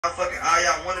All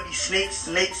y'all wanna be snakes,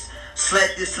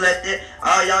 slut this, slut that.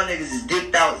 All y'all niggas is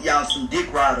dicked out. Y'all some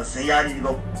dick riders, and y'all need to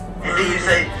go. And then you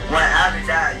say, when Ivy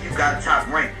died, you got top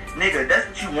rank. Nigga, that's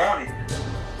what you wanted.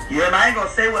 You know what I mean? I ain't gonna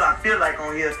say what I feel like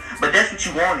on here, but that's what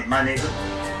you wanted, my nigga.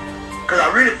 Cause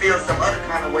I really feel some other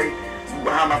kind of way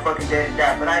how my fucking daddy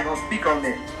died, but I ain't gonna speak on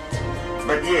that.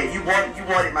 But yeah, you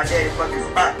wanted my daddy fucking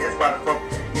spot. That's why the fuck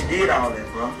you did all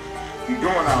that, bro. You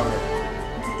doing all that.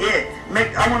 Yeah,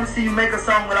 I want to see you make a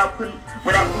song without putting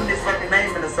his fucking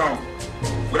name in the song.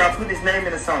 Without putting his name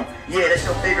in the song. Yeah, that's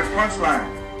your favorite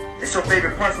punchline. That's your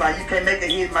favorite punchline. You can't make a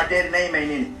hit, my daddy's name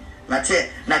ain't in it.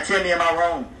 Now tell me, am I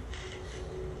wrong?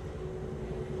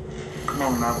 Come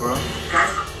on now, bro.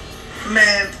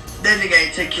 Man, that nigga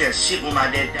ain't take care of shit when my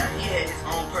dad died. He had his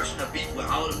own personal beef with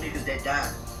all the niggas that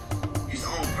died. His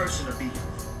own personal beef.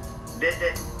 That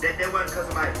wasn't because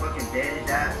of my fucking daddy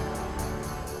died.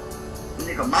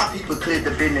 Nigga, my people cleared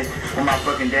the business when my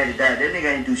fucking daddy died. That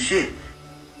nigga ain't do shit.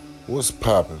 What's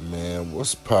poppin', man?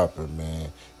 What's poppin',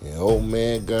 man? And old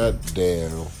man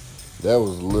goddamn, that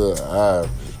was Lil Ivy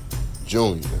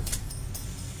Jr.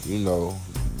 You know,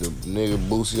 the nigga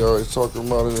Boosie always talking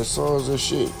about in his songs and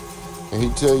shit. And he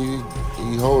tell you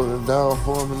he holding it down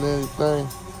for him and everything.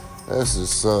 That's his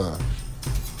son.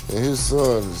 And his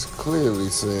son is clearly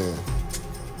saying,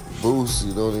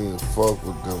 Boosie don't even fuck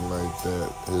with them like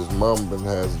that. His mom been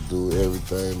has to do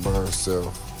everything by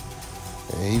herself.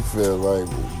 And he feel like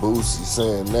Boosie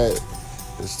saying that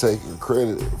is taking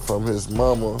credit from his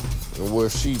mama and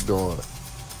what she doing.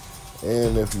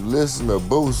 And if you listen to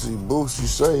Boosie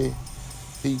say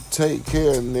he take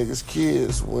care of his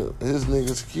kids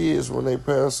when they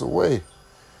pass away.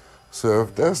 So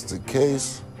if that's the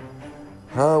case,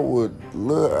 how would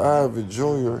Lil Ivy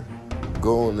Jr.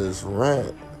 go on this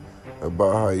rant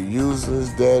about how he using his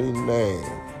daddy's name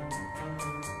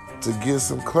to get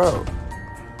some clout?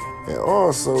 And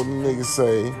also the nigga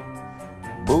say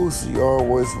Boosie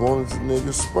always wanted the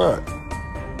nigga's spot.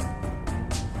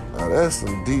 Now that's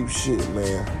some deep shit,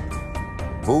 man.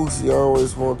 Boosie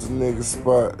always wants the nigga's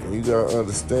spot, and you gotta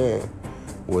understand,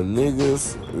 when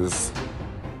niggas is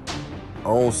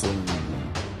on some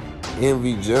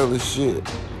envy, jealous shit,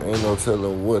 ain't no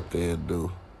telling what they'll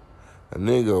do. A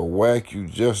nigga will whack you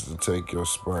just to take your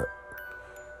spot.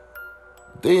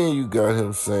 Then you got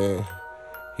him saying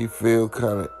he feel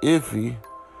kind of iffy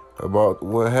about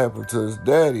what happened to his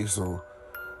daddy. So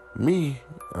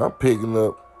I'm picking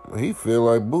up, he feel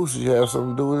like Boosie had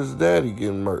something to do with his daddy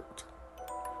getting murked.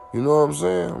 You know what I'm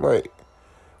saying? Like,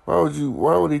 why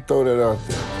would he throw that out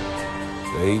there?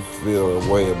 That he feel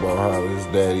a way about how his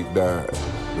daddy died,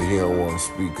 but he don't want to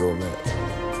speak on that.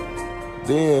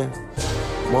 Then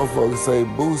motherfuckers say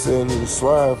Boosie ain't even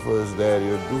slide for his daddy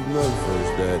or do nothing for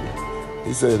his daddy.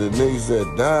 He said the niggas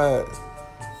that died,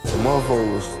 the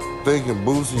motherfucker was thinking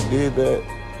Boosie did that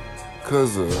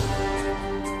because of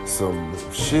some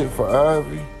shit for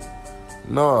Ivy.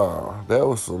 Nah, that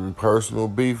was some personal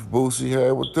beef Boosie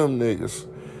had with them niggas.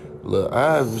 Lil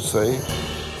Ivy say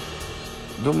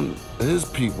his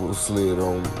people slid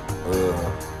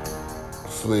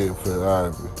for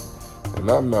Ivy. And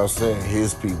I'm not saying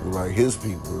his people, like his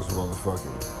people is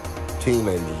motherfucking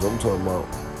teenagers. I'm talking about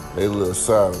they little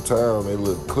side of town, they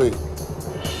little clique.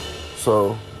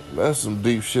 So that's some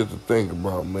deep shit to think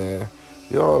about, man.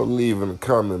 Y'all leave in the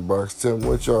comment box. Tell me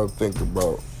what y'all think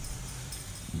about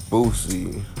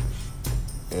Boosie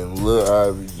and Lil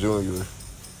Ivy Jr.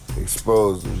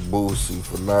 exposing Boosie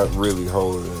for not really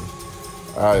holding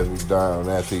Ivy down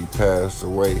after he passed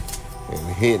away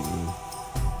and hinting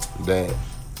that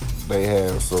they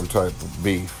had some type of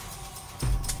beef.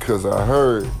 Cause I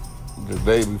heard the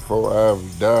day before Ivy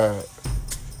died,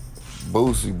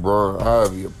 Boosie brought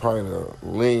Ivy a pint of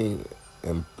lean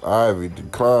and Ivy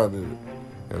declined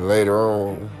it. And later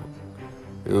on,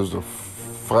 it was a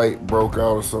fight broke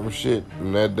out or some shit,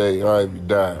 and that day Ivy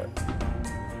died.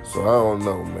 So I don't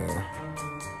know, man.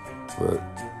 But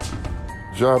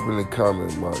drop in the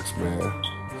comment box, man.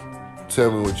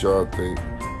 Tell me what y'all think.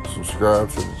 Subscribe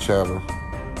to the channel.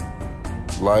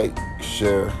 Like,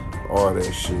 share, all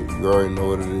that shit. You already know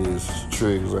what it is. It's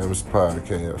Triggs, Amos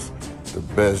podcast. The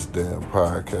best damn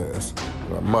podcast.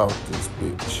 And I'm out this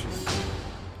bitch.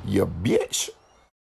 Ya bitch.